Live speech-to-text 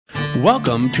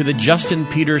Welcome to the Justin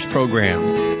Peters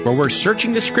program, where we're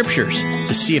searching the Scriptures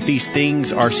to see if these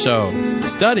things are so,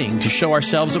 studying to show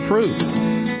ourselves approved,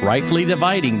 rightfully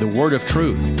dividing the word of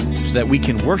truth, so that we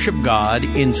can worship God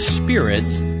in spirit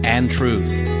and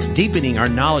truth, deepening our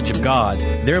knowledge of God,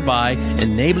 thereby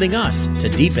enabling us to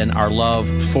deepen our love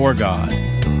for God.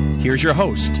 Here's your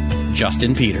host,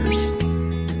 Justin Peters.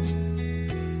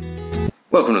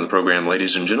 Welcome to the program,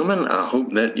 ladies and gentlemen. I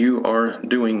hope that you are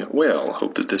doing well.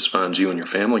 Hope that this finds you and your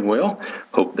family well.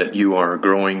 Hope that you are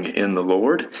growing in the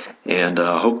Lord, and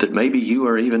hope that maybe you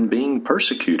are even being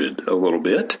persecuted a little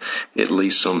bit, at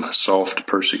least some soft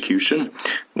persecution.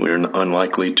 We're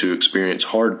unlikely to experience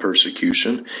hard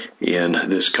persecution in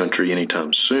this country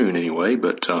anytime soon anyway,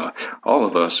 but all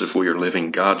of us, if we are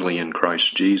living godly in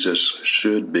Christ Jesus,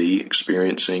 should be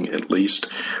experiencing, at least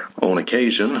on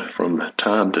occasion, from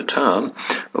time to time,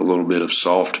 a little bit of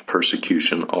soft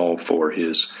persecution, all for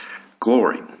His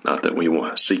glory. Not that we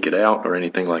want to seek it out or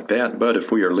anything like that, but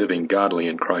if we are living godly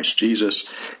in Christ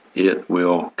Jesus, it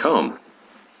will come.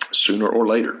 Sooner or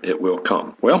later, it will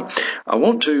come. Well, I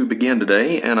want to begin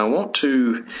today, and I want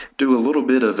to do a little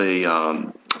bit of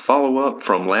a follow-up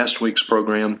from last week's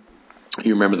program.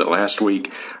 You remember that last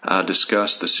week I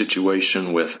discussed the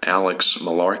situation with Alex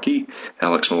Malarkey.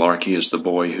 Alex Malarkey is the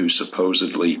boy who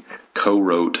supposedly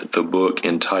co-wrote the book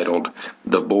entitled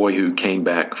The Boy Who Came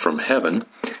Back from Heaven.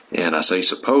 And I say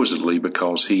supposedly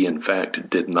because he, in fact,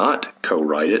 did not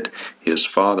co-write it. His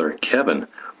father, Kevin,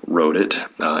 wrote it.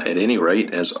 At any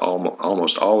rate, as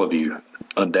almost all of you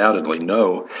undoubtedly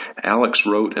know, Alex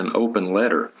wrote an open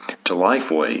letter to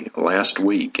Lifeway last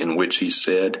week in which he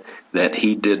said that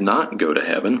he did not go to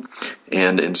heaven,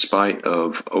 and in spite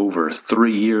of over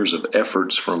 3 years of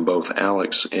efforts from both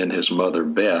Alex and his mother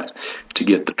Beth to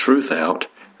get the truth out,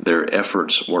 their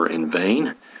efforts were in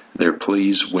vain. Their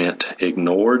pleas went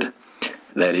ignored.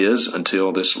 That is,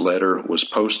 until this letter was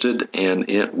posted, and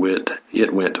it went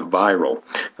viral.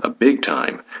 A big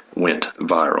time went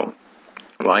viral.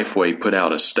 Lifeway put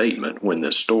out a statement when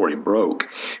this story broke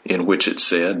in which it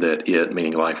said that it,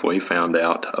 meaning Lifeway, found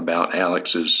out about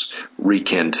Alex's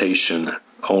recantation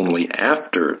only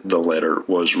after the letter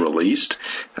was released,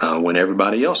 when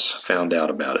everybody else found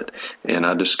out about it. And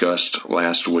I discussed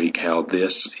last week how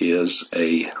this is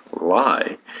a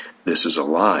lie. This is a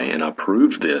lie, and I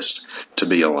proved this to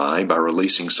be a lie by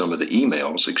releasing some of the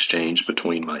emails exchanged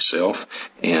between myself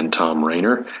and Tom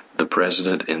Rainer, the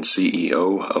president and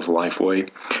CEO of Lifeway.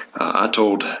 I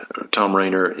told Tom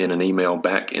Rainer in an email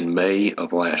back in May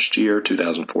of last year,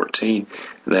 2014,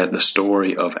 that the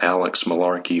story of Alex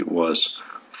Malarkey was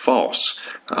false.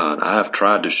 I have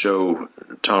tried to show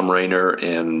Tom Rainer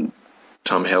and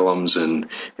Tom Helms and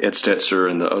Ed Stetzer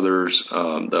and the others,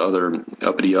 the other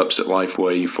uppity-ups at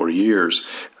Lifeway for years.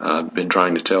 I've been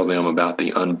trying to tell them about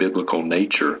the unbiblical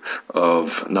nature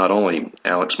of not only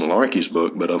Alex Malarkey's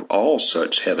book, but of all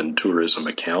such heaven tourism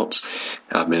accounts.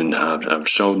 I've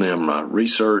shown them my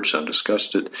research. I've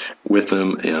discussed it with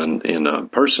them in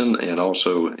person and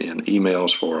also in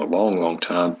emails for a long, long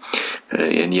time.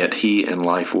 And yet he and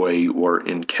Lifeway were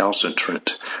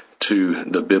incalcitrant to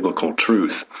the biblical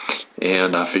truth.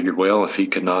 And I figured, well, if he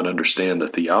could not understand the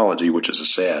theology, which is a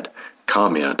sad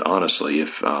comment, honestly,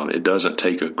 if it doesn't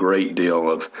take a great deal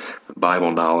of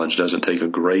Bible knowledge, doesn't take a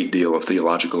great deal of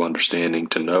theological understanding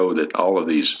to know that all of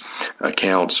these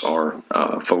accounts are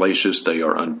fallacious, they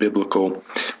are unbiblical,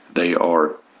 they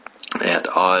are at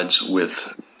odds with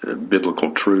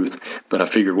biblical truth. But I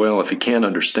figured, well, if he can't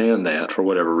understand that for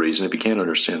whatever reason, if he can't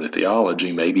understand the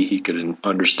theology, maybe he could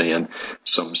understand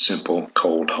some simple,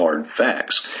 cold, hard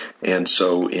facts. And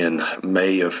so in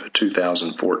May of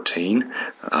 2014,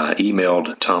 I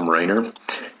emailed Tom Rainer,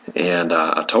 and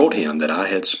I told him that I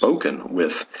had spoken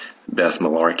with Beth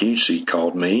Malarkey. She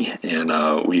called me,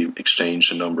 and we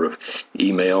exchanged a number of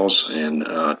emails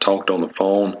and talked on the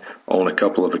phone on a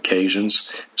couple of occasions.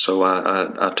 So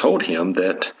I told him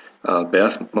that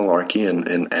Beth Malarkey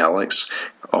and Alex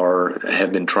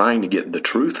have been trying to get the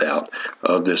truth out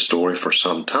of this story for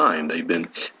some time. They've been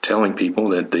telling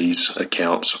people that these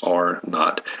accounts are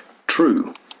not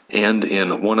true. And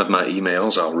in one of my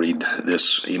emails, I'll read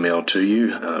this email to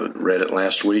you. I read it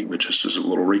last week, but just as a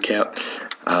little recap,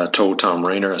 I told Tom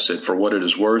Rainer, I said, for what it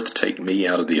is worth, take me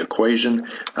out of the equation.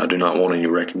 I do not want any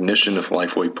recognition. If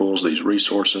Lifeway pulls these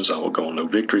resources, I will go on no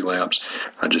victory laps.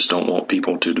 I just don't want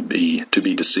people to be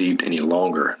deceived any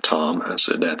longer, Tom. I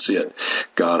said, that's it.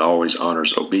 God always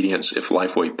honors obedience. If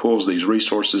Lifeway pulls these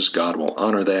resources, God will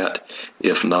honor that.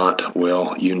 If not,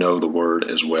 well, you know the word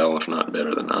as well, if not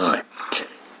better than I.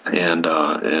 And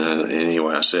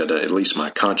anyway, I said, at least my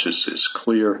conscience is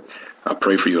clear. I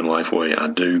pray for you in Lifeway. I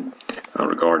do.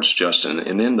 Regards, Justin.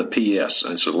 And then the P.S.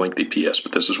 It's a lengthy P.S.,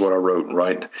 but this is what I wrote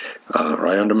right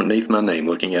underneath my name,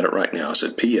 looking at it right now. I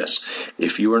said, P.S.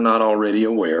 If you are not already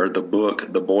aware, the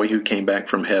book, The Boy Who Came Back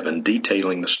from Heaven,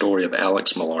 detailing the story of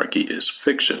Alex Malarkey, is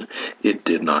fiction. It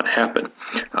did not happen.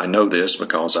 I know this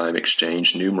because I've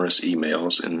exchanged numerous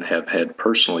emails and have had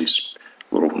personally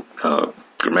little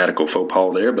grammatical faux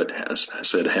pas there, but as I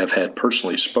said, have had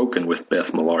personally spoken with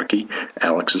Beth Malarkey,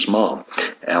 Alex's mom.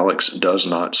 Alex does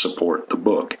not support the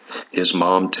book. His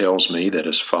mom tells me that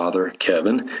his father,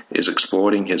 Kevin, is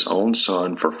exploiting his own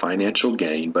son for financial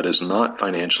gain, but is not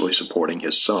financially supporting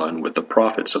his son with the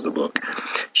profits of the book.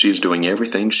 She is doing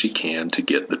everything she can to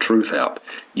get the truth out.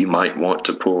 You might want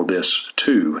to pull this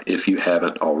too if you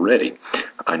haven't already.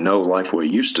 I know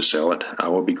Lifeway used to sell it. I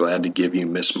will be glad to give you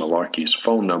Miss Malarkey's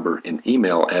phone number and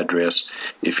email address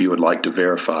if you would like to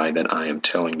verify that I am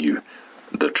telling you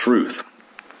the truth.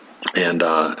 And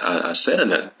I said in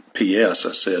that P.S.,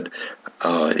 I said,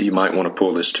 you might want to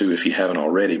pull this too if you haven't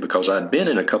already, because I'd been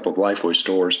in a couple of Lifeway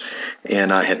stores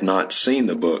and I had not seen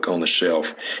the book on the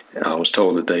shelf. I was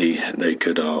told that they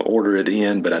could order it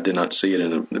in, but I did not see it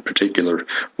in the particular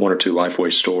one or two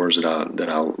Lifeway stores that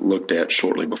I looked at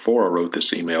shortly before I wrote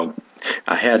this email.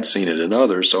 I had seen it in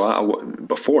others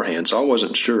beforehand, so I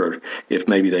wasn't sure if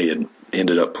maybe they had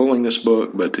ended up pulling this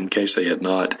book, but in case they had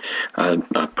not, I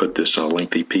put this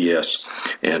lengthy P.S.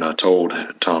 and I told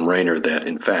Tom Rainer that,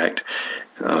 in fact,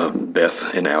 Beth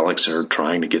and Alex are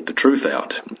trying to get the truth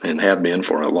out and have been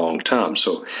for a long time.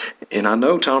 So, and I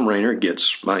know Tom Rainer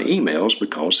gets my emails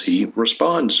because he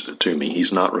responds to me.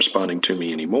 He's not responding to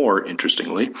me anymore,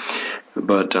 interestingly,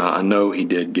 but I know he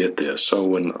did get this. So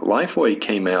when Lifeway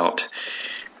came out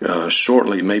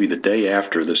shortly, maybe the day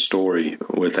after the story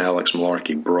with Alex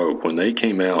Malarkey broke, when they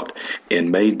came out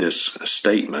and made this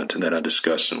statement that I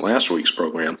discussed in last week's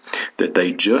program, that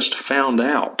they just found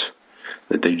out,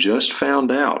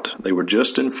 they were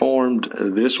just informed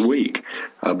this week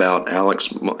about Alex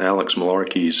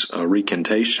Malarkey's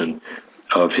recantation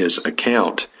of his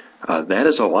account, that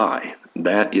is a lie.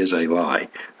 That is a lie.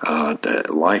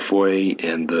 Lifeway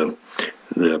and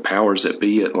the powers that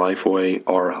be at Lifeway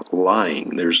are lying.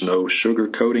 There's no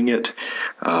sugarcoating it.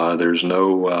 There's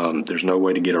no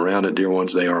way to get around it, dear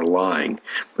ones. They are lying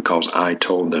because I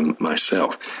told them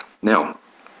myself. Now,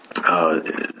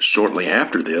 shortly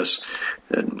after this,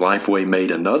 Lifeway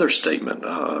made another statement.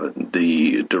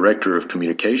 The director of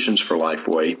communications for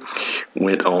Lifeway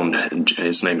went on,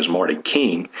 his name is Marty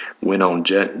King, went on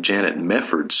Janet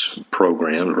Mefford's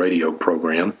radio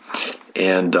program,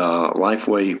 and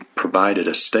Lifeway provided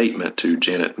a statement to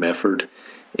Janet Mefford,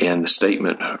 and the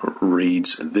statement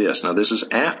reads this. Now, this is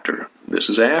after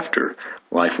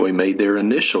Lifeway made their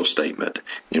initial statement,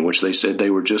 in which they said they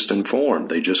were just informed.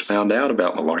 They just found out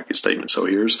about Malarkey's statement. So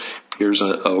here's a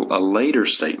later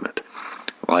statement.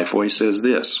 Lifeway says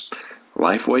this.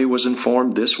 Lifeway was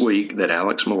informed this week that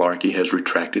Alex Malarkey has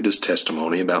retracted his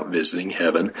testimony about visiting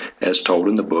heaven as told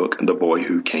in the book, The Boy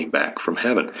Who Came Back from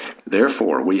Heaven.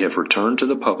 Therefore, we have returned to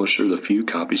the publisher the few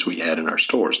copies we had in our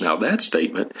stores. Now, that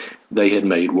statement they had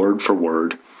made word for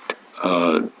word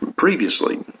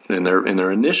previously in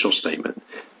their initial statement.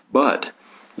 But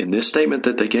in this statement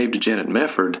that they gave to Janet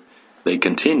Mefford, they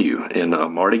continue, and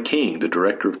Marty King, the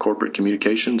Director of Corporate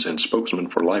Communications and spokesman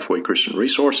for Lifeway Christian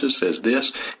Resources, says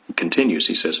this. He continues,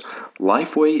 he says,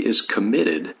 Lifeway is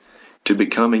committed to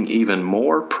becoming even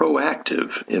more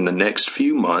proactive in the next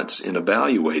few months in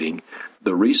evaluating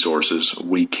the resources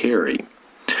we carry.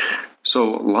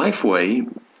 So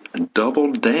Lifeway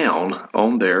doubled down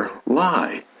on their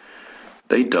lie.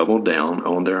 They doubled down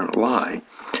on their lie.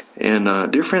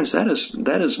 And dear friends, that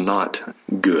is not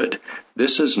good.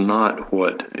 This is not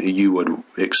what you would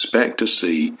expect to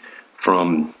see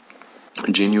from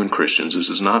genuine Christians. This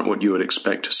is not what you would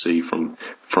expect to see from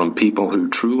people who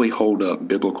truly hold up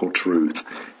biblical truth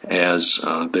as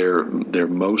their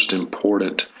most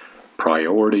important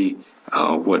priority,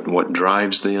 what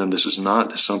drives them. This is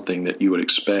not something that you would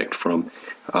expect from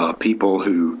people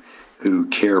who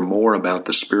care more about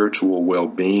the spiritual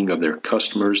well-being of their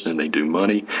customers than they do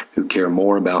money, who care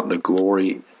more about the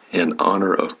glory and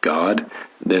honor of God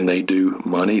than they do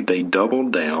money. They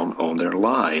doubled down on their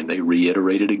lie, and they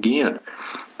reiterated again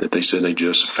that they said they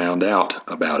just found out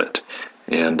about it.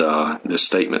 And this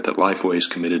statement that Lifeway is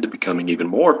committed to becoming even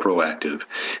more proactive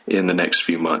in the next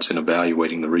few months in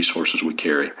evaluating the resources we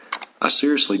carry. I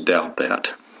seriously doubt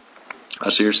that.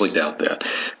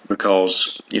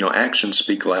 Because, actions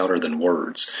speak louder than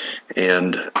words.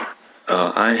 And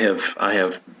I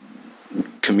have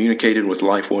communicated with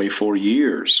Lifeway for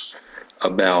years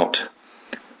about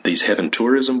these heaven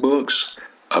tourism books,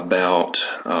 about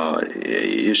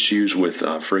issues with,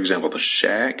 for example, the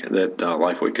Shack that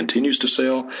Lifeway continues to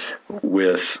sell,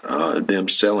 with them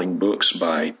selling books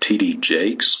by T.D.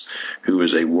 Jakes, who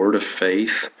is a Word of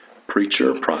Faith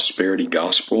preacher, prosperity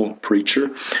gospel preacher,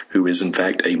 who is in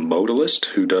fact a modalist,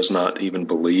 who does not even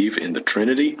believe in the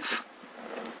Trinity.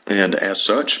 And as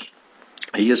such,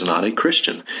 he is not a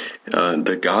Christian.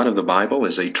 The God of the Bible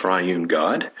is a triune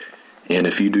God. And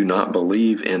if you do not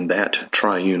believe in that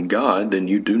triune God, then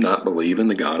you do not believe in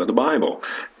the God of the Bible,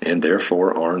 and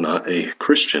therefore are not a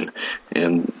Christian.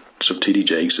 And so T.D.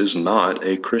 Jakes is not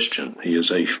a Christian. He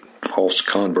is a false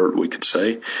convert, we could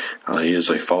say. He is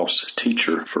a false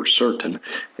teacher for certain,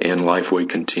 and Lifeway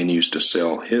continues to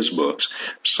sell his books.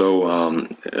 So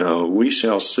we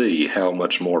shall see how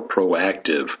much more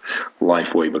proactive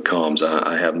Lifeway becomes.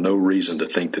 I have no reason to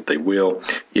think that they will.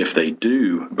 If they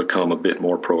do become a bit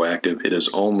more proactive, it is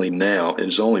only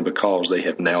because they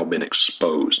have now been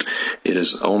exposed. It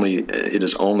is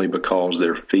only because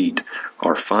their feet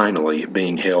are finally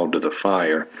being held to the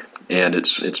fire, and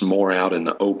it's more out in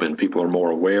the open. People are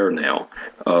more aware now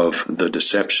of the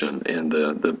deception and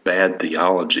the bad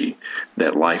theology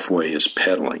that Lifeway is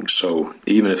peddling. So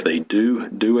even if they do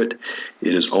it,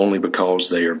 it is only because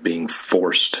they are being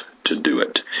forced to do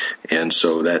it. And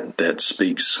so that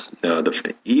speaks,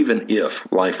 even if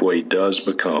Lifeway does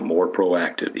become more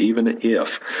proactive, even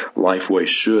if Lifeway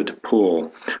should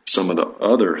pull some of the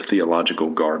other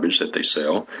theological garbage that they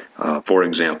sell, for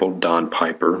example, Don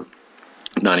Piper,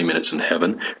 90 Minutes in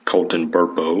Heaven, Colton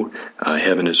Burpo,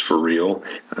 Heaven is for Real,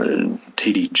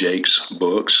 T.D. Jakes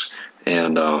books,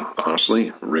 and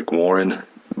honestly, Rick Warren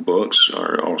books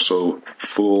are also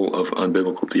full of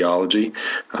unbiblical theology.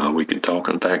 We could talk,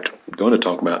 in fact, I'm going to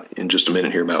talk about in just a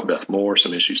minute here about Beth Moore,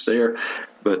 some issues there.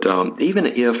 But even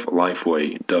if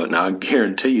Lifeway does, now I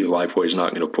guarantee you Lifeway is not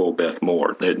going to pull Beth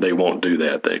Moore. They won't do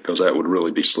that, because that would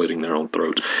really be slitting their own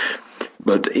throats.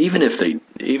 But even if they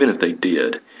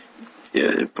did,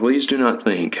 please do not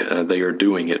think they are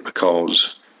doing it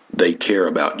because they care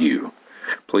about you.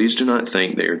 Please do not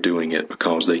think they are doing it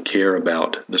because they care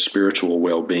about the spiritual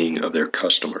well-being of their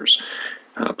customers.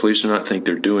 Please do not think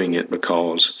they're doing it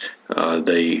because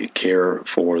they care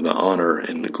for the honor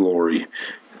and the glory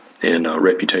and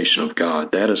reputation of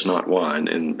God. That is not why,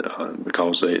 and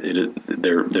because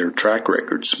their track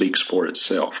record speaks for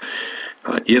itself.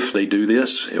 If they do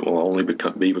this, it will only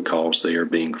be because they are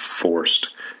being forced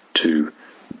to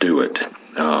do it.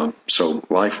 So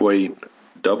Lifeway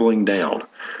doubling down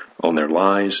on their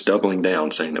lies, doubling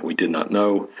down, saying that we did not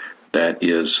know, that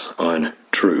is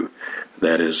untrue.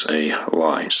 That is a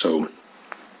lie. So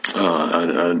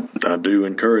I do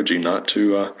encourage you not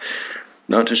to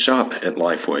shop at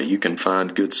Lifeway. You can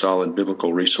find good, solid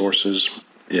biblical resources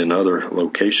in other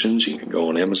locations. You can go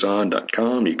on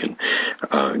Amazon.com. You can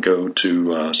go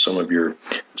to some of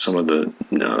the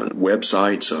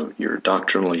websites of your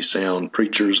doctrinally sound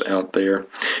preachers out there.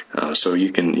 So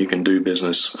you can do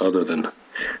business other than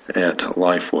at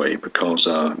Lifeway, because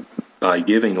by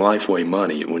giving Lifeway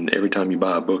money, every time you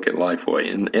buy a book at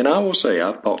Lifeway, and I will say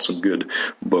I've bought some good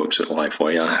books at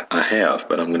Lifeway. I have,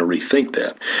 but I'm going to rethink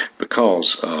that,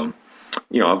 because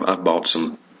I've bought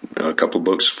a couple of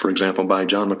books, for example, by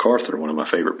John MacArthur, one of my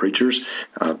favorite preachers.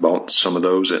 I bought some of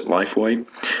those at Lifeway.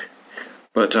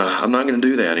 But I'm not going to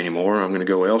do that anymore. I'm going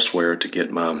to go elsewhere to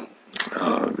get my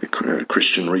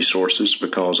Christian resources,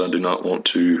 because I do not want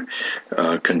to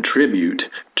contribute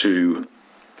to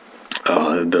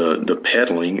the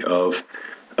peddling of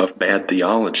bad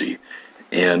theology.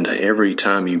 And every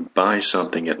time you buy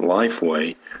something at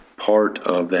Lifeway, part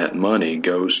of that money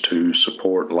goes to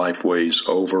support Lifeway's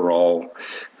overall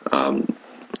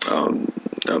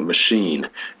machine,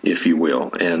 if you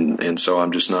will. And so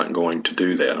I'm just not going to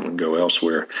do that. I'm going to go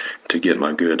elsewhere to get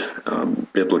my good,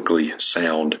 biblically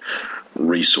sound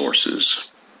resources.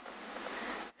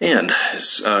 And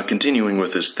continuing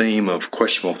with this theme of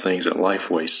questionable things that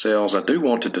Lifeway sells, I do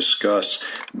want to discuss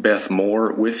Beth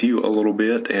Moore with you a little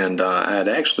bit. And I had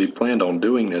actually planned on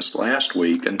doing this last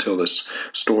week until this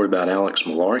story about Alex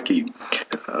Malarkey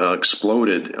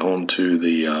exploded onto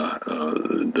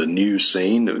the news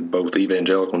scene, both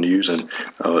evangelical news and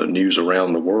news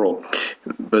around the world.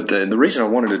 But the reason I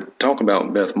wanted to talk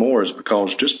about Beth Moore is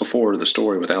because just before the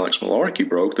story with Alex Malarkey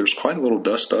broke, there's quite a little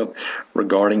dust up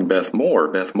regarding Beth Moore.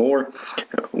 Beth Moore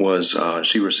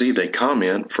she received a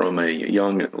comment from a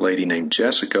young lady named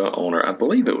Jessica on her, I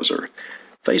believe it was her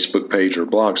Facebook page or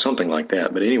blog, something like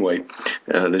that. But anyway,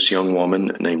 this young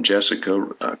woman named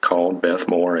Jessica called Beth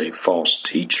Moore a false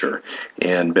teacher.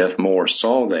 And Beth Moore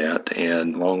saw that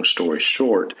and, long story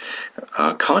short,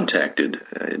 contacted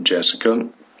Jessica.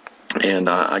 And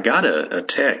I got a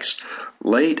text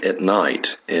late at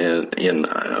night in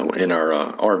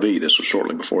our RV. This was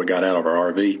shortly before we got out of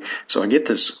our RV. So I get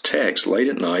this text late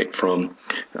at night from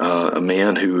a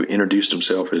man who introduced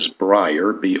himself as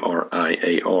Briar,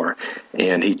 B-R-I-A-R,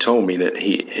 and he told me that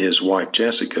his wife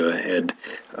Jessica had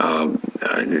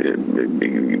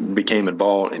became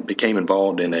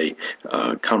involved in a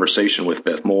conversation with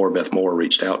Beth Moore. Beth Moore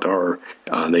reached out to her.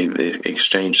 They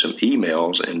exchanged some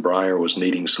emails, and Briar was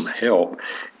needing some help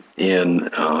in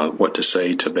what to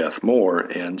say to Beth Moore.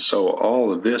 And so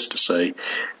all of this to say,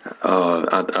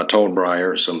 I told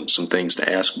Briar some things to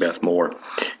ask Beth Moore,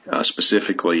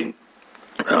 specifically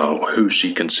who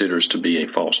she considers to be a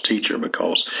false teacher,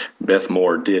 because Beth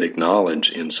Moore did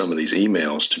acknowledge in some of these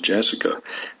emails to Jessica.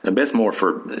 And Beth Moore,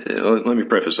 let me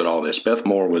preface it all this, Beth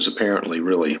Moore was apparently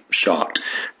really shocked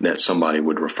that somebody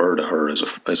would refer to her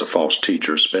as a false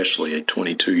teacher, especially a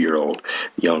 22-year-old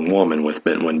young woman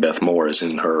when Beth Moore is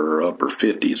in her upper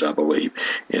 50s, I believe.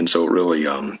 And so it really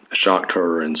shocked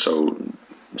her, and so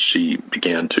she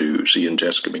and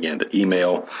Jessica began to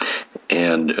email,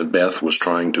 and Beth was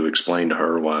trying to explain to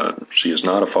her why she is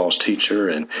not a false teacher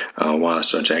and why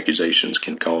such accusations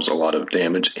can cause a lot of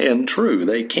damage. And true,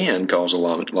 they can cause a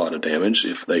lot of damage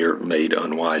if they are made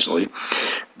unwisely.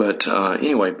 But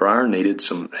anyway, Briar needed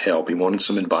some help. He wanted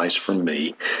some advice from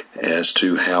me as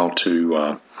to how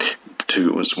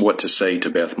what to say to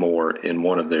Beth Moore in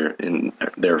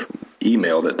their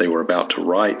email that they were about to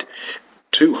write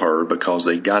to her, because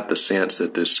they got the sense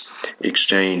that this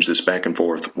exchange, this back and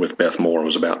forth with Beth Moore,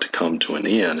 was about to come to an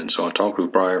end. And so I talked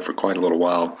with Briar for quite a little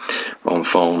while on the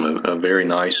phone, a very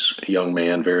nice young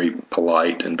man, very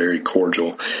polite and very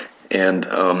cordial. And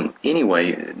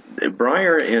anyway,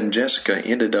 Briar and Jessica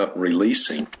ended up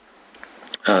releasing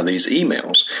these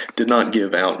emails, did not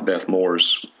give out Beth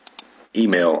Moore's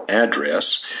email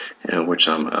address, which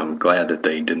I'm glad that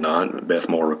they did not. Beth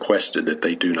Moore requested that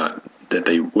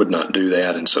they would not do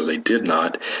that, and so they did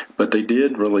not. But they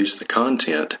did release the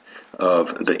content of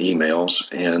the emails,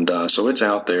 and so it's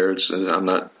out there. I'm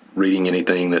not reading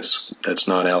anything that's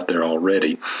not out there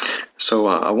already. So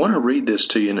I want to read this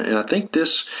to you, and I think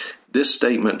this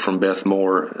statement from Beth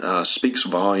Moore speaks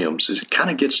volumes. It kind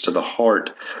of gets to the heart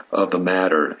of the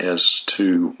matter as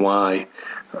to why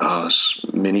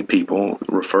many people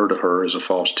refer to her as a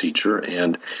false teacher,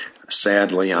 and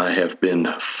sadly I have been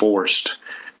forced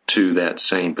to that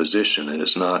same position. It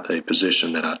is not a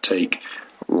position that I take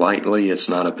lightly. It's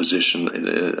not a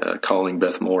position, calling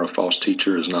Beth Moore a false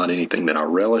teacher is not anything that I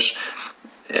relish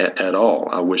at all.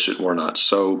 I wish it were not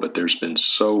so, but there's been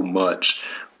so much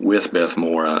with Beth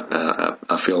Moore.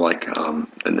 I feel like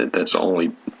that's the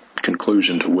only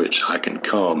conclusion to which I can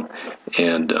come,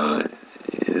 and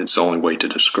it's the only way to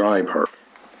describe her.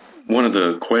 One of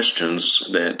the questions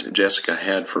that Jessica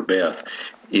had for Beth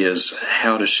is,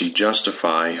 how does she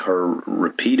justify her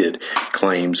repeated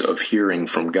claims of hearing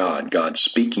from God, God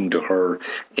speaking to her,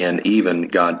 and even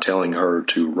God telling her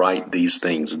to write these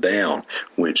things down,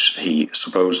 which he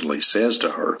supposedly says to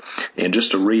her. And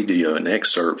just to read to you an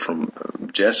excerpt from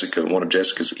Jessica, one of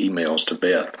Jessica's emails to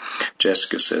Beth,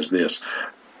 Jessica says this,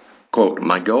 quote,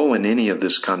 "My goal in any of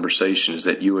this conversation is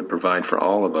that you would provide for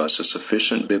all of us a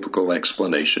sufficient biblical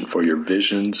explanation for your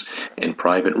visions and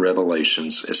private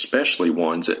revelations, especially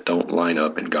ones that don't line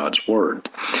up in God's Word.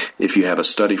 If you have a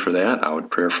study for that, I would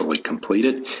prayerfully complete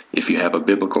it. If you have a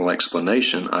biblical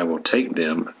explanation, I will take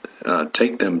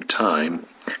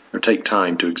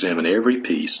time to examine every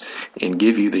piece and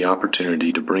give you the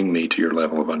opportunity to bring me to your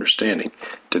level of understanding.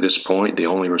 To this point, the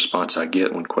only response I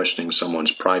get when questioning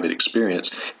someone's private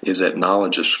experience is that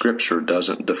knowledge of Scripture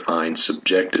doesn't define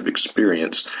subjective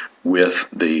experience with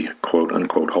the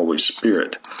quote-unquote Holy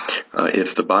Spirit.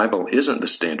 If the Bible isn't the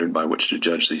standard by which to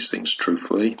judge these things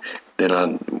truthfully, then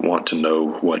I want to know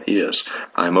what is.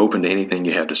 I am open to anything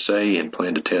you have to say and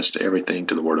plan to test everything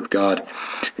to the Word of God.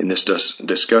 In this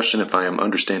discussion, if I am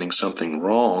understanding something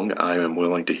wrong, I am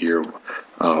willing to hear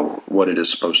what it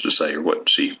is supposed to say or what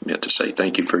she meant to say.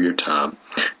 Thank you for your time,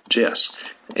 Jess."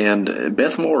 And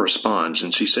Beth Moore responds,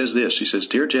 and she says this. She says,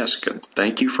 "Dear Jessica,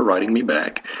 thank you for writing me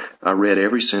back. I read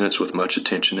every sentence with much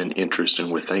attention and interest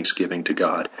and with thanksgiving to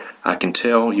God. I can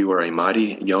tell you are a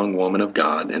mighty young woman of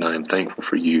God, and I am thankful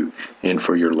for you and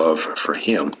for your love for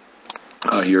Him.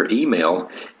 Your email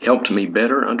helped me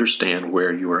better understand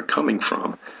where you are coming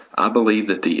from. I believe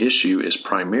that the issue is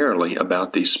primarily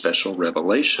about these special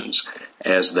revelations,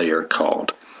 as they are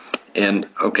called. And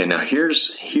okay, now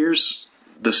here's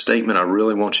the statement I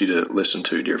really want you to listen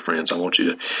to, dear friends. I want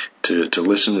you to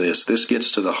listen to this. This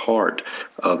gets to the heart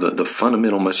of the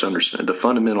fundamental misunderstanding, the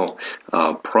fundamental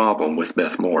problem with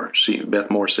Beth Moore. Beth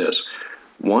Moore says,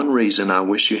 one reason I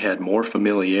wish you had more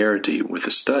familiarity with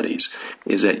the studies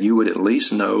is that you would at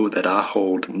least know that I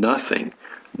hold nothing,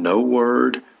 no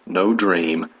word, no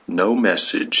dream, no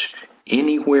message,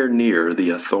 anywhere near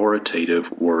the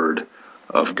authoritative Word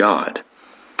of God.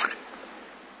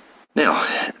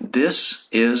 Now, this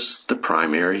is the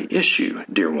primary issue,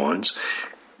 dear ones,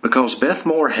 because Beth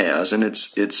Moore has, and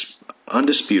it's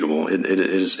undisputable,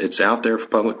 it's out there for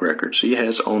public record, she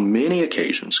has on many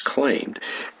occasions claimed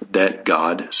that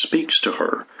God speaks to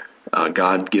her.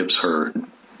 God gives her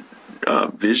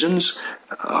visions,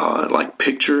 like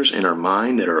pictures in her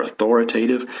mind that are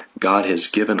authoritative. God has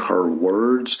given her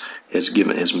words, has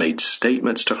made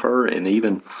statements to her, and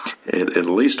even at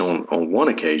least on one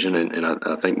occasion, and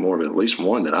I think more of at least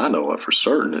one that I know of for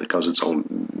certain, because it's on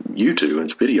YouTube and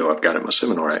it's video. I've got it in my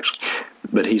seminar actually.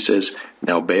 But he says,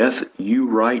 now Beth, you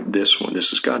write this one.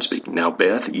 This is God speaking. Now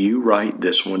Beth, you write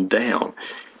this one down,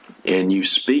 and you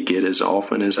speak it as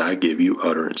often as I give you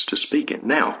utterance to speak it.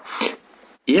 Now,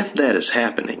 if that is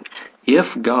happening,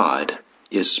 if God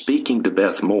is speaking to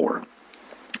Beth Moore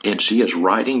and she is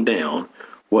writing down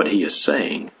what he is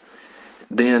saying,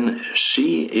 then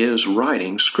she is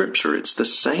writing Scripture. It's the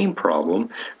same problem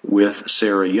with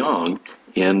Sarah Young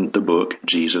in the book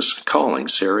Jesus Calling.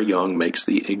 Sarah Young makes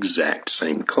the exact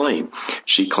same claim.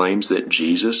 She claims that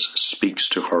Jesus speaks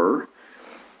to her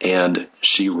and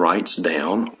she writes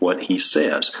down what he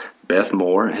says. Beth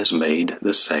Moore has made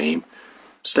the same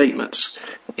statements,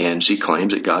 and she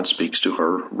claims that God speaks to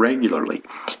her regularly.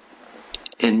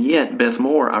 And yet, Beth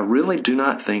Moore, I really do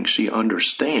not think she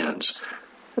understands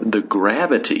the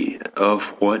gravity of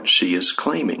what she is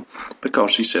claiming,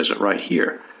 because she says it right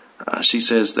here. She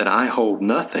says that I hold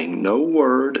nothing, no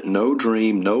word, no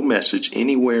dream, no message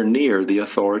anywhere near the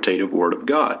authoritative Word of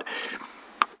God.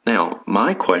 Now,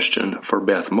 my question for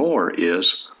Beth Moore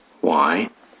is,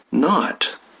 why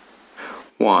not?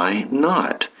 Why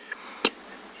not?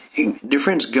 Dear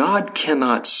friends, God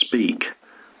cannot speak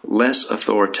less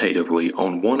authoritatively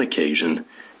on one occasion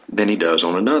than he does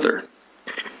on another.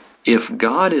 If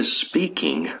God is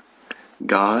speaking,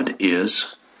 God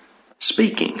is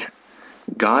speaking.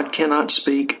 God cannot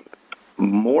speak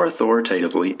more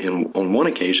authoritatively on one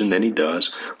occasion than he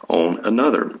does on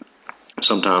another.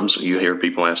 Sometimes you hear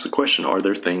people ask the question, are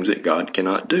there things that God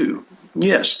cannot do?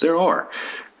 Yes, there are.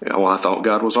 Well, I thought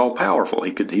God was all powerful.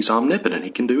 He's omnipotent.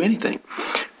 He can do anything.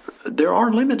 There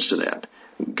are limits to that.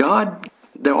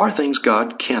 There are things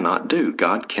God cannot do.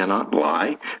 God cannot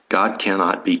lie. God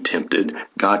cannot be tempted.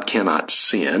 God cannot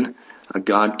sin.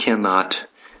 God cannot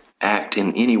act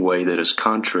in any way that is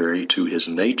contrary to his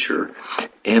nature.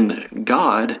 And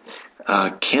God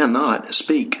cannot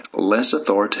speak less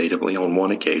authoritatively on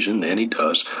one occasion than he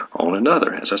does on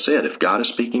another. As I said, if God is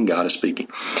speaking, God is speaking.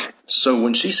 So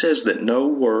when she says that no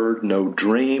word, no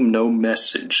dream, no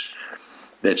message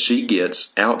that she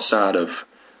gets outside of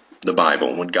the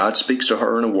Bible, when God speaks to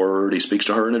her in a word, he speaks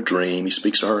to her in a dream, he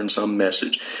speaks to her in some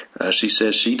message, she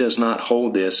says she does not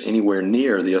hold this anywhere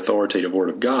near the authoritative Word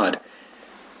of God,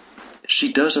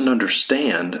 she doesn't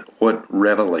understand what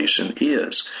revelation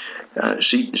is.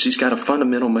 She's got a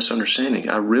fundamental misunderstanding.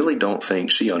 I really don't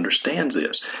think she understands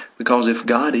this, because if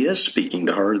God is speaking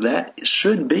to her, that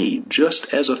should be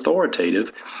just as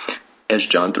authoritative as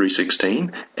John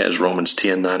 3:16, as Romans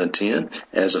 10:9 and 10,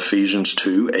 as Ephesians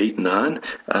 2:8 and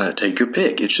 9. Take your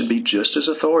pick. It should be just as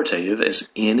authoritative as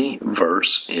any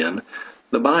verse in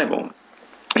the Bible.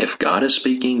 If God is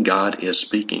speaking, God is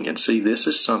speaking. And see, this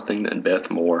is something that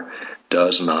Beth Moore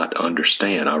does not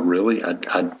understand.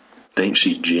 I think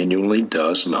she genuinely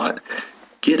does not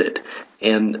get it.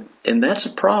 And that's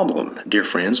a problem, dear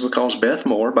friends, because Beth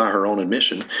Moore, by her own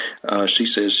admission, she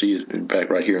says, in fact,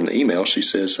 right here in the email, she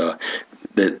says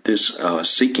that this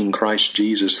seeking Christ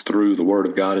Jesus through the Word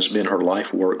of God has been her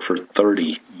life work for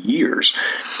 30 years.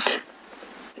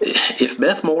 If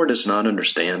Beth Moore does not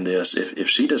understand this, if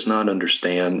she does not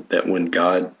understand that when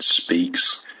God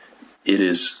speaks, it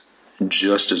is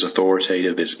just as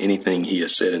authoritative as anything he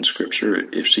has said in Scripture,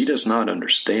 if she does not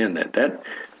understand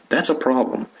that's a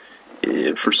problem.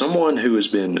 For someone who has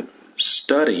been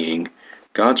studying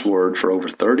God's Word for over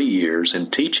 30 years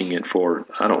and teaching it for,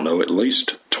 I don't know, at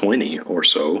least 20 or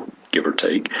so, give or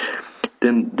take,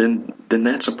 then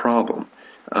that's a problem.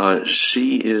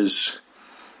 She is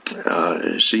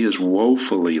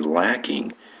woefully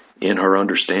lacking in her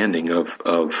understanding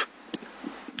of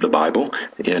the Bible,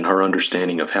 in her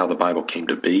understanding of how the Bible came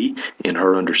to be, in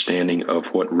her understanding of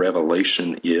what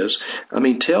revelation is. I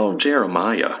mean, tell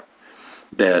Jeremiah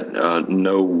that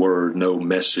no word, no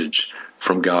message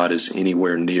from God is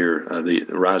anywhere near,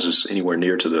 rises anywhere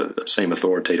near to the same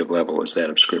authoritative level as that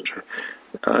of Scripture.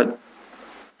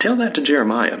 Tell that to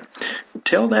Jeremiah.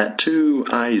 Tell that to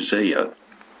Isaiah.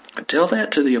 Tell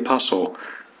that to the Apostle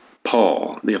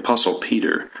Paul, the Apostle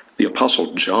Peter, the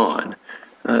Apostle John.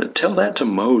 Tell that to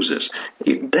Moses.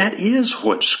 That is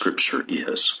what Scripture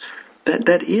is.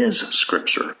 That is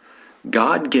Scripture.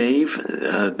 God gave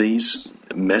these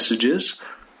messages,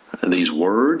 these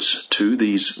words to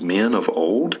these men of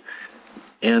old,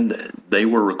 and they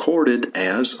were recorded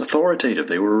as authoritative.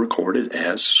 They were recorded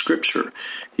as Scripture.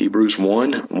 Hebrews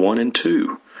 1 and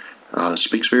 2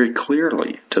 speaks very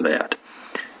clearly to that.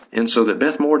 And so that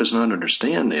Beth Moore does not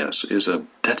understand this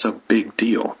that's a big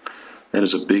deal. That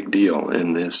is a big deal,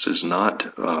 and this is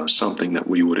not something that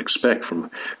we would expect from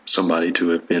somebody who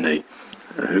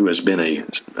has been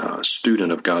a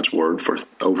student of God's Word for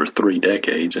over 3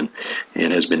 decades and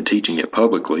has been teaching it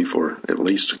publicly for at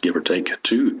least, give or take,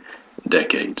 2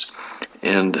 decades.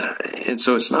 And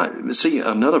so it's not. See,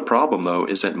 another problem though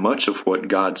is that much of what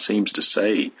God seems to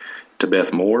say to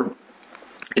Beth Moore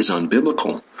is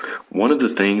unbiblical. One of the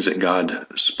things that God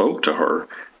spoke to her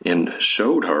and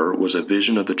showed her was a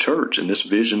vision of the church, and this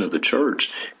vision of the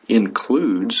church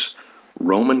includes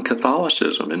Roman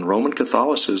Catholicism, and Roman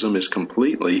Catholicism is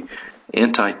completely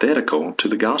antithetical to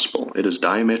the gospel. It is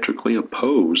diametrically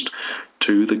opposed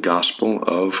to the gospel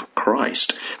of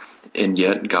Christ. And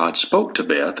yet God spoke to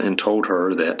Beth and told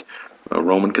her that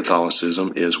Roman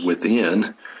Catholicism is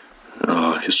within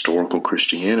historical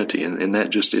Christianity, and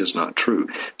that just is not true.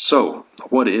 So,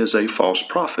 what is a false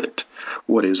prophet?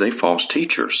 What is a false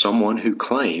teacher? Someone who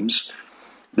claims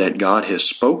that God has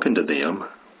spoken to them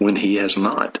when He has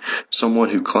not. Someone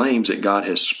who claims that God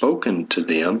has spoken to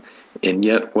them, and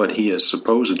yet what He has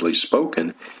supposedly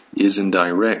spoken is in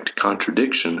direct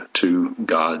contradiction to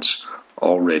God's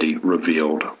already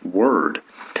revealed Word.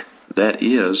 That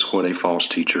is what a false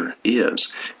teacher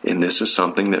is. And this is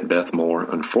something that Beth Moore,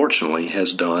 unfortunately,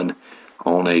 has done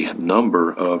on a number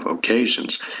of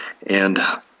occasions. And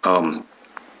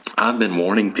I've been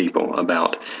warning people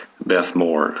about Beth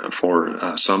Moore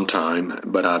for some time,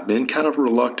 but I've been kind of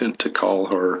reluctant to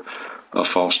call her a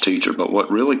false teacher. But what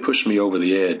really pushed me over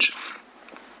the edge,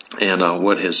 and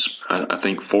what has, I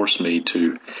think, forced me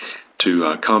to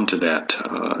come to that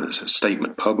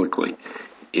statement publicly,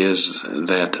 is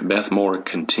that Beth Moore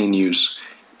continues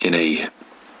in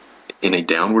a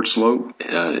downward slope.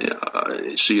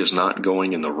 She is not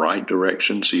going in the right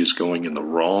direction. She is going in the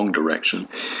wrong direction.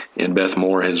 And Beth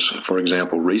Moore has, for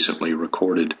example, recently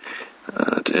recorded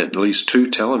at least 2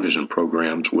 television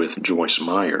programs with Joyce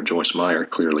Meyer. Joyce Meyer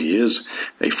clearly is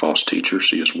a false teacher.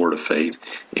 She is Word of Faith.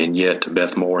 And yet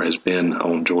Beth Moore has been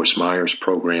on Joyce Meyer's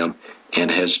program and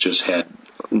has just had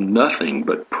nothing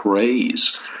but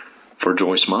praise for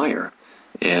Joyce Meyer.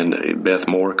 And Beth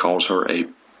Moore calls her a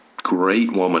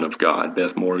great woman of God.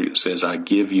 Beth Moore says, "I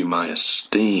give you my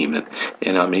esteem."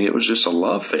 And I mean, it was just a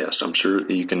love fest. I'm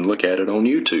sure you can look at it on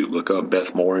YouTube. Look up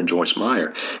Beth Moore and Joyce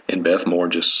Meyer. And Beth Moore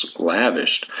just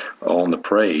lavished on the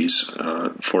praise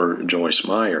for Joyce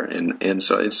Meyer. And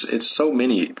so it's so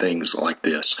many things like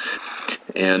this.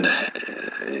 And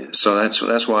so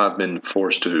that's why I've been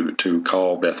forced to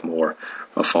call Beth Moore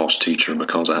a false teacher,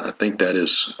 because I think that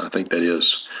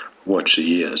is what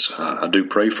she is. I do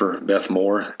pray for Beth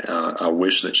Moore. I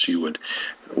wish that she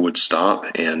would stop,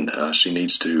 and she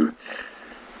needs to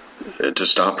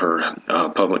stop her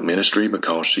public ministry,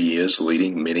 because she is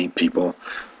leading many people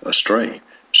astray.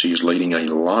 She is leading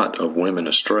a lot of women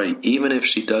astray, even if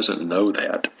she doesn't know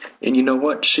that. And you know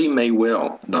what? She may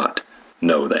well not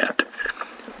know that.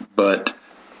 But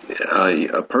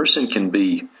a person can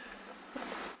be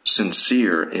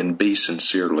sincere and be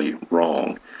sincerely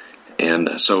wrong.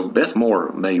 And so Beth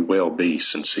Moore may well be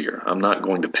sincere. I'm not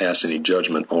going to pass any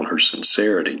judgment on her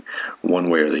sincerity one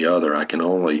way or the other. I can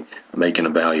only make an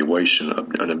evaluation,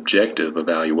 an objective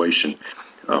evaluation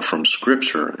from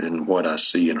Scripture and what I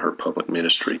see in her public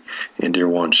ministry. And dear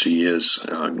one, she is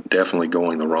definitely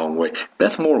going the wrong way.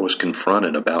 Beth Moore was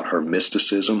confronted about her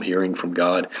mysticism, hearing from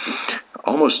God,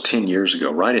 almost 10 years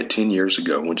ago, right at 10 years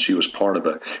ago, when she was part of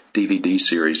a DVD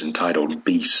series entitled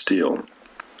Be Still.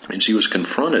 And she was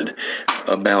confronted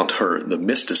about the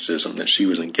mysticism that she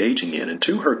was engaging in. And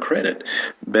to her credit,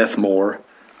 Beth Moore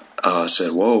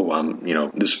said,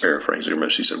 "Whoa, this is paraphrasing,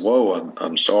 but she said, "Whoa,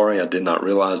 I'm sorry. I did not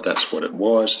realize that's what it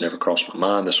was. Never crossed my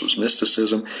mind this was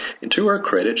mysticism." And to her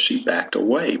credit, she backed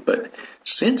away. But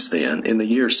since then, in the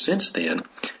years since then,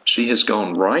 she has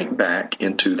gone right back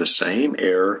into the same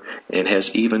error and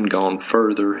has even gone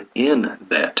further in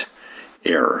that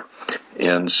error.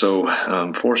 And so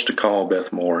I'm forced to call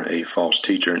Beth Moore a false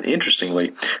teacher. And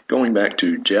interestingly, going back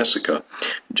to Jessica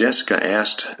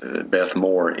asked Beth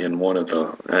Moore in one of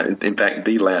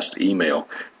the last email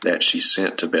that she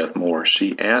sent to Beth Moore,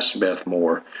 she asked Beth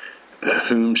Moore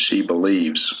whom she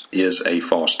believes is a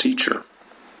false teacher.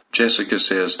 Jessica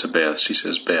says to Beth, she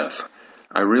says, "Beth,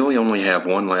 I really only have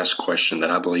one last question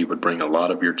that I believe would bring a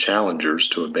lot of your challengers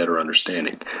to a better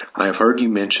understanding. I have heard you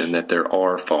mention that there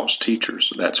are false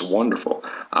teachers. That's wonderful.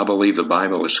 I believe the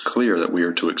Bible is clear that we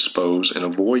are to expose and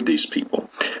avoid these people.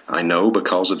 I know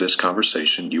because of this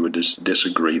conversation you would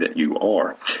disagree that you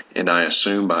are, and I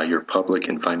assume by your public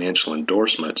and financial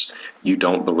endorsements you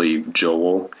don't believe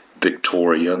Joel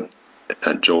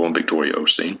and Victoria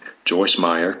Osteen, Joyce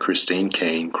Meyer, Christine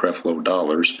Caine, Creflo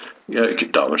Dollar,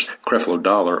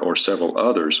 or several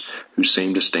others who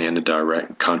seem to stand in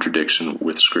direct contradiction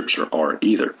with Scripture are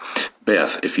either.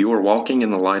 Beth, if you are walking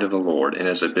in the light of the Lord and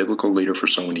as a biblical leader for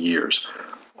so many years,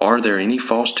 are there any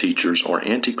false teachers or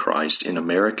antichrist in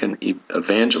American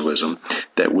evangelism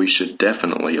that we should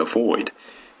definitely avoid?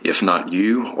 If not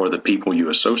you or the people you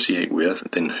associate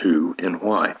with, then who and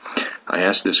why? I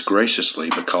ask this graciously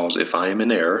because if I am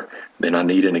in error, then I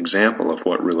need an example of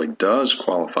what really does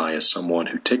qualify as someone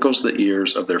who tickles the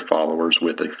ears of their followers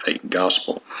with a fake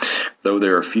gospel. Though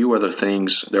there are a few other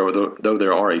things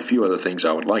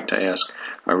I would like to ask,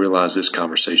 I realize this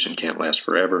conversation can't last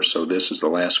forever, so this is the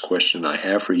last question I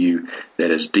have for you that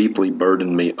has deeply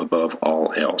burdened me above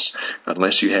all else.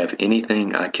 Unless you have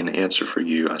anything I can answer for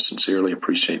you, I sincerely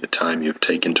appreciate the time you have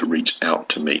taken to reach out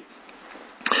to me.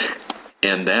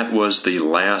 And that was the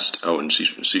last, and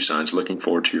she signs, looking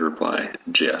forward to your reply,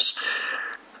 Jess.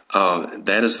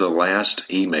 That is the last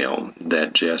email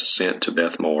that Jess sent to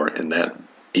Beth Moore, and that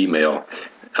email,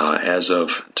 as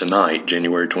of tonight,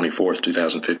 January 24th,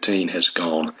 2015, has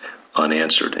gone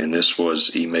unanswered. And this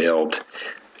was emailed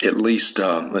at least,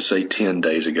 10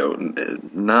 days ago,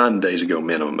 9 days ago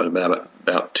minimum, but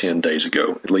about 10 days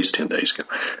ago, at least 10 days ago.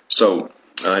 So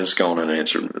it's gone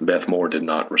unanswered. Beth Moore did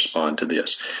not respond to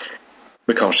this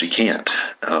because she can't.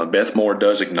 Beth Moore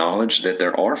does acknowledge that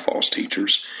there are false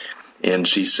teachers. And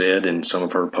she said in some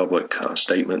of her public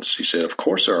statements, she said, of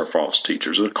course there are false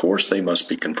teachers. Of course they must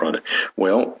be confronted.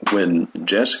 Well, when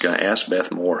Jessica asked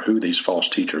Beth Moore who these false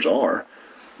teachers are,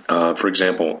 for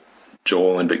example,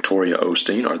 Joel and Victoria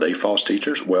Osteen, are they false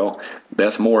teachers? Well,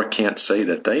 Beth Moore can't say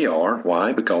that they are.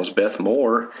 Why? Because Beth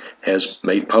Moore has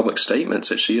made public statements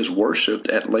that she is worshipped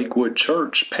at Lakewood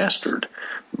Church, pastored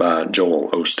by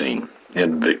Joel Osteen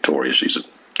and Victoria. She's a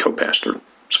co-pastor,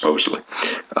 supposedly.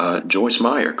 Joyce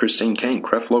Meyer, Christine Caine,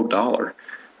 Creflo Dollar.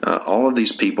 All of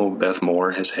these people Beth Moore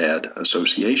has had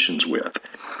associations with.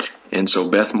 And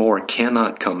so Beth Moore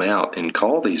cannot come out and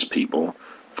call these people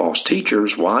false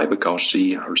teachers. Why? Because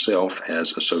she herself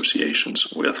has associations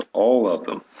with all of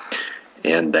them.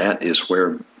 And that is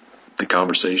where the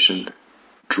conversation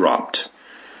dropped.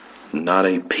 Not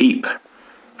a peep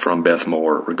from Beth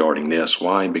Moore regarding this.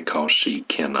 Why? Because she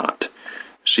cannot.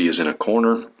 She is in a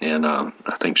corner, and I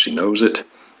think she knows it.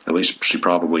 At least she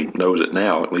probably knows it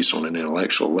now, at least on an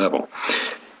intellectual level.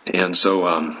 And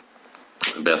so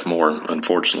Beth Moore,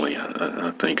 unfortunately,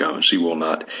 I think she will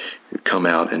not come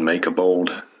out and make a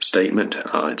bold statement.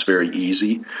 It's very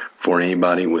easy for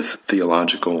anybody with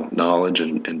theological knowledge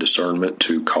and discernment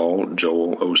to call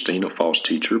Joel Osteen a false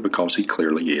teacher because he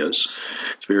clearly is.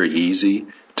 It's very easy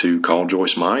to call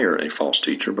Joyce Meyer a false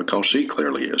teacher because she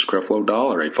clearly is. Creflo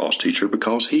Dollar a false teacher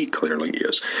because he clearly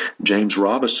is. James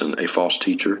Robison a false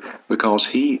teacher because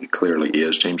he clearly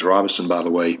is. James Robison, by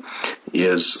the way,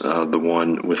 is the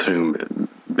one with whom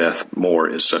Beth Moore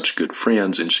is such good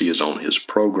friends, and she is on his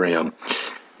program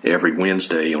every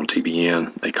Wednesday on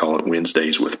TBN. They call it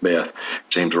Wednesdays with Beth.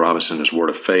 James Robison is Word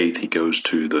of Faith. He goes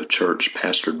to the church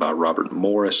pastored by Robert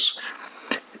Morris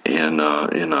in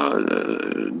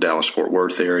Dallas-Fort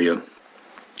Worth area.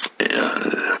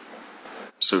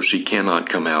 So she cannot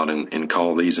come out and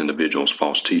call these individuals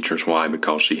false teachers. Why?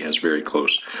 Because she has very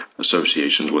close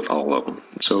associations with all of them.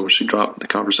 So she dropped the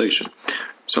conversation.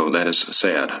 So that is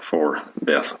sad for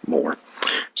Beth Moore.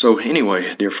 So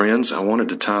anyway, dear friends, I wanted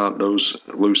to tie up those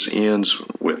loose ends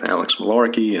with Alex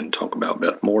Malarkey and talk about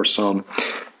Beth Moore some.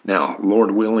 Now,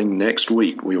 Lord willing, next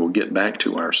week we will get back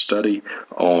to our study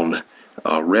on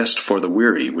rest for the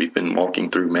weary. We've been walking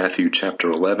through Matthew chapter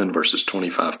 11, verses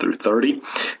 25 through 30,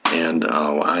 and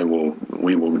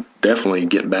we will definitely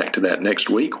get back to that next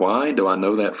week. Why do I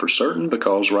know that for certain?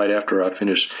 Because right after I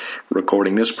finish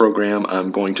recording this program,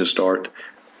 I'm going to start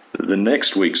the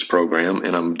next week's program,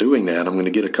 and I'm doing that. I'm going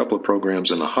to get a couple of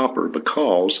programs in the hopper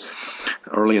because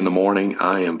early in the morning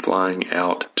I am flying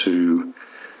out to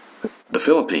the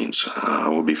Philippines. I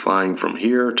will be flying from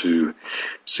here to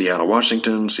Seattle,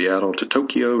 Washington, Seattle to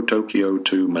Tokyo, Tokyo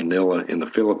to Manila in the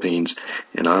Philippines,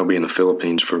 and I'll be in the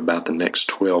Philippines for about the next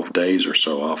 12 days or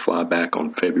so. I'll fly back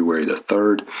on February the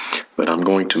 3rd, but I'm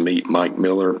going to meet Mike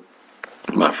Miller,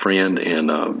 my friend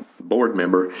and board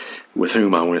member with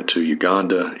whom I went to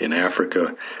Uganda in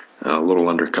Africa a little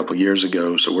under a couple years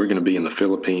ago. So we're going to be in the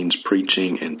Philippines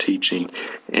preaching and teaching,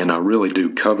 and I really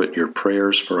do covet your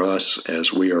prayers for us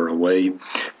as we are away.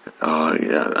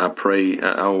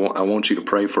 I want you to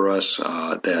pray for us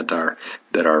that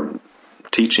our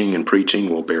teaching and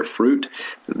preaching will bear fruit,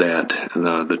 that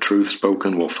the truth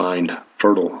spoken will find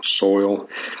fertile soil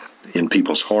in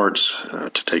people's hearts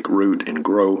to take root and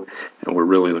grow. And we're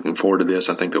really looking forward to this.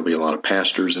 I think there'll be a lot of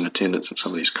pastors in attendance at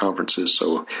some of these conferences,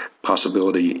 so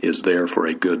possibility is there for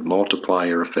a good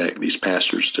multiplier effect. These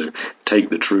pastors to take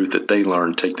the truth that they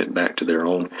learn, take that back to their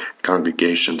own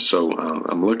congregation. So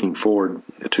I'm looking forward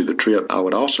to the trip. I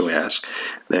would also ask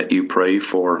that you pray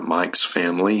for Mike's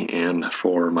family and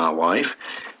for my wife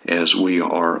as we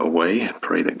are away.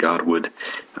 Pray that God would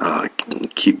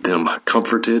keep them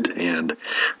comforted and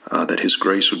that His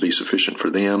grace would be sufficient for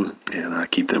them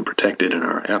and keep them protected in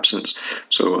our absence.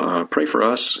 So pray for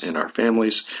us and our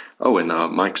families. Oh, and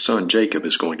Mike's son Jacob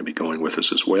is going to be going with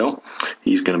us as well.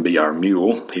 He's going to be our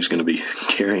mule. He's going to be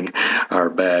carrying our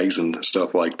bags and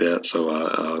stuff like that. So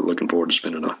looking forward to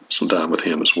spending some time with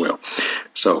him as well.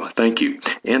 So thank you.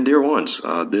 And dear ones,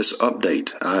 this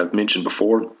update I've mentioned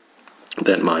before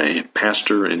that my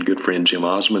pastor and good friend Jim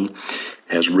Osmond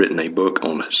has written a book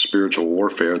on spiritual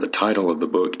warfare. The title of the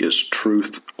book is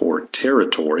Truth or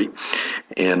Territory,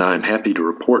 and I'm happy to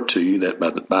report to you that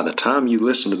by the time you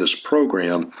listen to this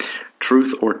program,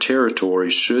 Truth or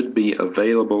Territory should be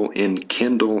available in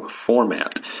Kindle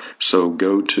format. So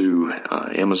go to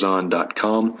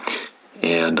Amazon.com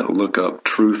and look up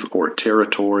Truth or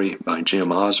Territory by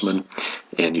Jim Osmond,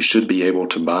 and you should be able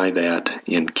to buy that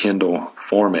in Kindle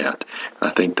format. I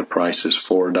think the price is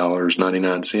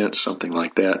 $4.99, something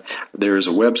like that. There's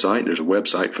a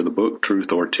website for the book,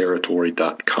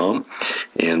 truthorterritory.com,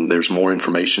 and there's more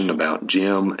information about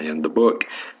Jim and the book.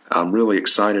 I'm really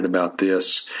excited about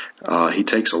this. He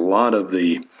takes a lot of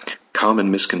the common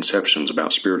misconceptions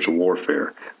about spiritual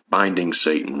warfare: binding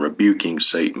Satan, rebuking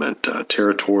Satan,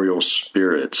 territorial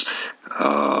spirits,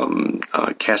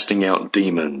 casting out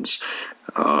demons,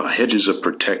 hedges of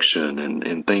protection,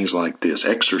 and things like this,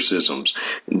 exorcisms,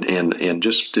 and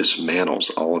just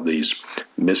dismantles all of these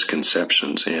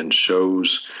misconceptions and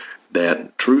shows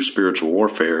that true spiritual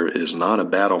warfare is not a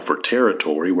battle for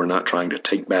territory. We're not trying to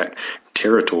take back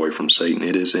territory from Satan.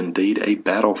 It is indeed a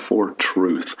battle for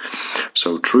truth.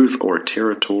 So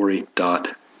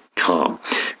truthorterritory.com.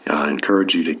 I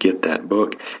encourage you to get that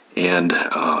book. And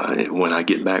when I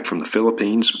get back from the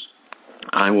Philippines,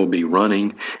 I will be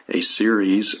running a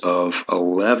series of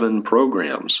 11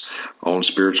 programs on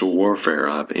spiritual warfare.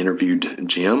 I've interviewed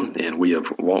Jim, and we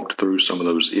have walked through some of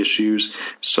those issues.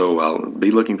 So I'll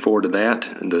be looking forward to that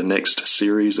in the next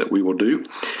series that we will do.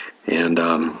 And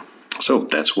so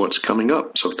that's what's coming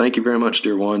up. So thank you very much,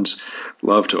 dear ones.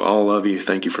 Love to all of you.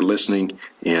 Thank you for listening.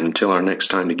 And until our next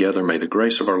time together, may the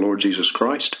grace of our Lord Jesus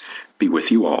Christ be with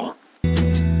you all.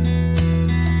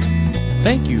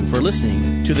 Thank you for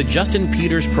listening to the Justin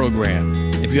Peters program.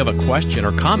 If you have a question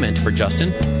or comment for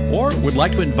Justin, or would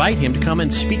like to invite him to come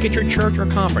and speak at your church or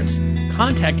conference,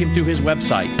 contact him through his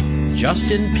website,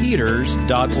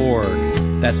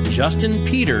 justinpeters.org. That's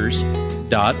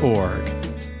justinpeters.org.